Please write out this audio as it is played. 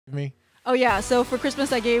Me? Oh, yeah. So for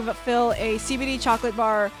Christmas, I gave Phil a CBD chocolate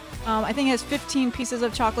bar. I think it has 15 pieces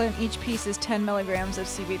of chocolate, and each piece is 10 milligrams of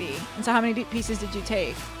CBD. And so how many pieces did you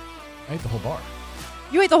take? I ate the whole bar.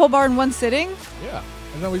 You ate the whole bar in one sitting? Yeah.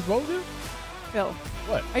 Isn't that what we supposed to do? Phil.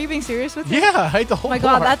 What? Are you being serious with me? Yeah, I ate the whole bar. Oh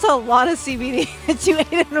my God, that's a lot of CBD that you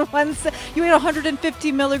ate in one sitting. You ate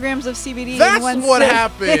 150 milligrams of CBD in one That's what sitting.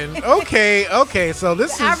 happened. Okay. So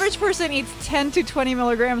this The average person eats 10 to 20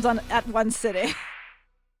 milligrams at one sitting.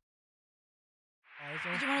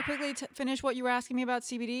 Did you want to quickly finish what you were asking me about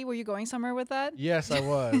CBD? Were you going somewhere with that? Yes, I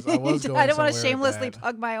was. I was going I don't want to somewhere with shamelessly that.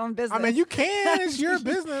 plug my own business. I mean, you can. It's your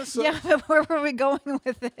business. So. Yeah, but where were we going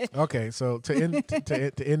with it? Okay, so to end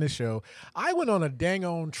to end the show, I went on a dang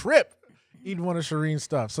on trip eating one of Shireen's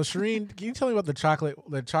stuff. So Shireen, can you tell me about the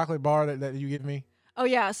chocolate bar that you gave me? Oh,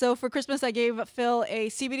 yeah. So for Christmas, I gave Phil a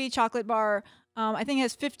CBD chocolate bar. I think it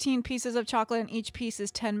has 15 pieces of chocolate, and each piece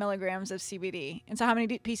is 10 milligrams of CBD. And so how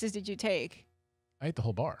many pieces did you take? I ate the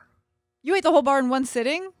whole bar. You ate the whole bar in one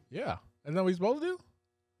sitting? Yeah. Isn't that what we supposed to do?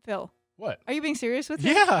 Phil. What? Are you being serious with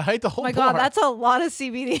me? Yeah, I ate the whole bar. Oh my God, that's a lot of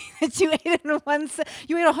CBD that you ate in one sitting.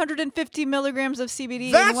 You ate 150 milligrams of CBD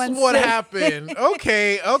in one sitting. That's what happened.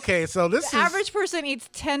 Okay. So this The average person eats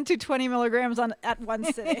 10 to 20 milligrams at one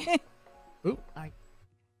sitting. Oop.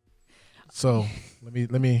 So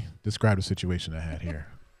let me describe the situation I had here.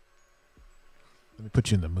 Let me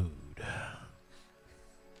put you in the mood.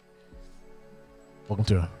 Welcome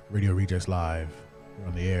to Radio Rejects Live. We're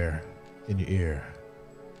on the air, in your ear,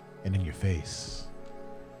 and in your face.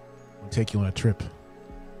 I'm going to take you on a trip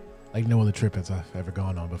like no other trip as I've ever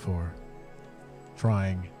gone on before.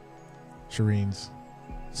 Trying Shireen's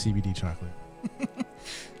CBD chocolate.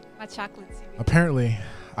 My chocolate CBD. Apparently,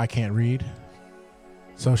 I can't read.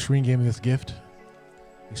 So Shireen gave me this gift,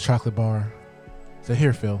 this chocolate bar. Said,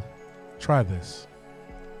 here, Phil, try this.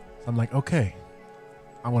 So I'm like, okay,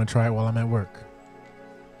 I want to try it while I'm at work.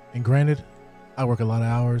 And granted, I work a lot of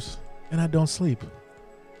hours and I don't sleep.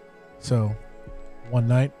 So one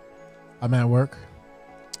night, I'm at work.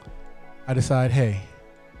 I decide, hey,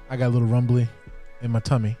 I got a little rumbly in my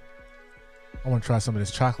tummy. I want to try some of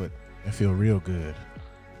this chocolate and feel real good.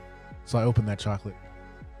 So I open that chocolate.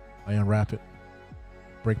 I unwrap it.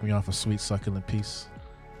 Break me off a sweet, succulent piece.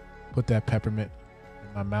 Put that peppermint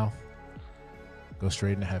in my mouth. Go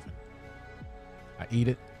straight into heaven. I eat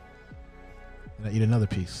it. Then I eat another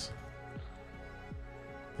piece.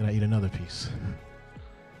 Then I eat another piece.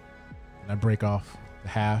 And I break off the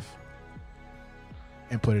half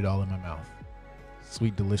and put it all in my mouth.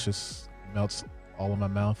 Sweet, delicious, melts all in my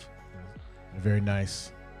mouth. And a very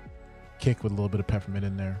nice kick with a little bit of peppermint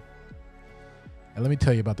in there. And let me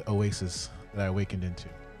tell you about the oasis that I awakened into.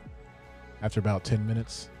 After about 10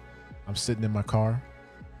 minutes, I'm sitting in my car,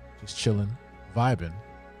 just chilling, vibing.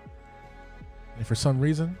 And for some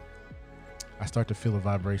reason, I start to feel a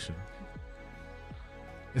vibration.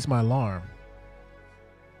 It's my alarm.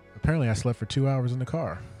 Apparently, I slept for 2 hours in the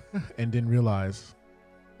car and didn't realize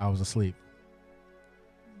I was asleep.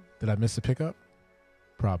 Did I miss the pickup?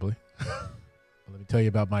 Probably. Let me tell you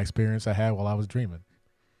about my experience I had while I was dreaming.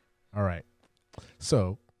 All right.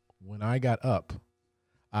 So when I got up,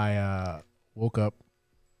 I woke up,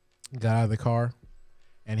 got out of the car.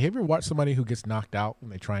 And have you ever watched somebody who gets knocked out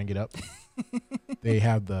when they try and get up? They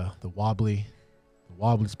have the wobbly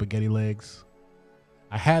spaghetti legs.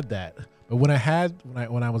 I had that, but when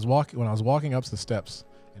I was walking up the steps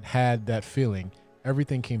and had that feeling,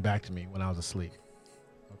 everything came back to me when I was asleep.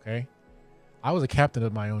 Okay, I was a captain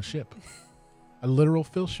of my own ship, a literal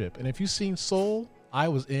Phil ship. And if you've seen Soul, I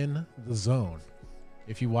was in the zone.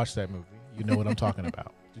 If you watch that movie, you know what I'm talking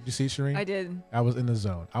about. Did you see, Shireen? I did. I was in the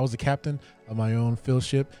zone. I was the captain of my own Phil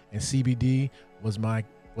ship, and CBD was my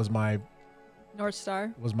North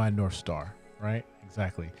Star. Was my North Star, right?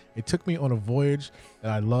 Exactly. It took me on a voyage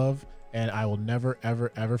that I love and I will never, ever,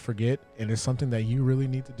 ever forget. And it's something that you really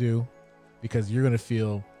need to do because you're going to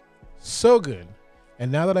feel so good. And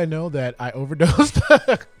now that I know that I overdosed,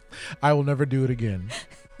 I will never do it again.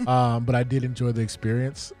 But I did enjoy the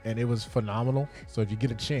experience and it was phenomenal. So if you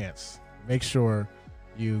get a chance, make sure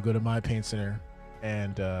you go to My Pain Center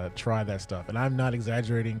and try that stuff. And I'm not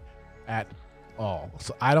exaggerating at all.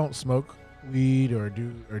 So I don't smoke weed or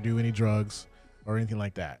do any drugs or anything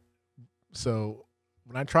like that. So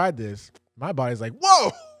when I tried this, my body's like, whoa,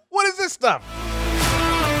 what is this stuff?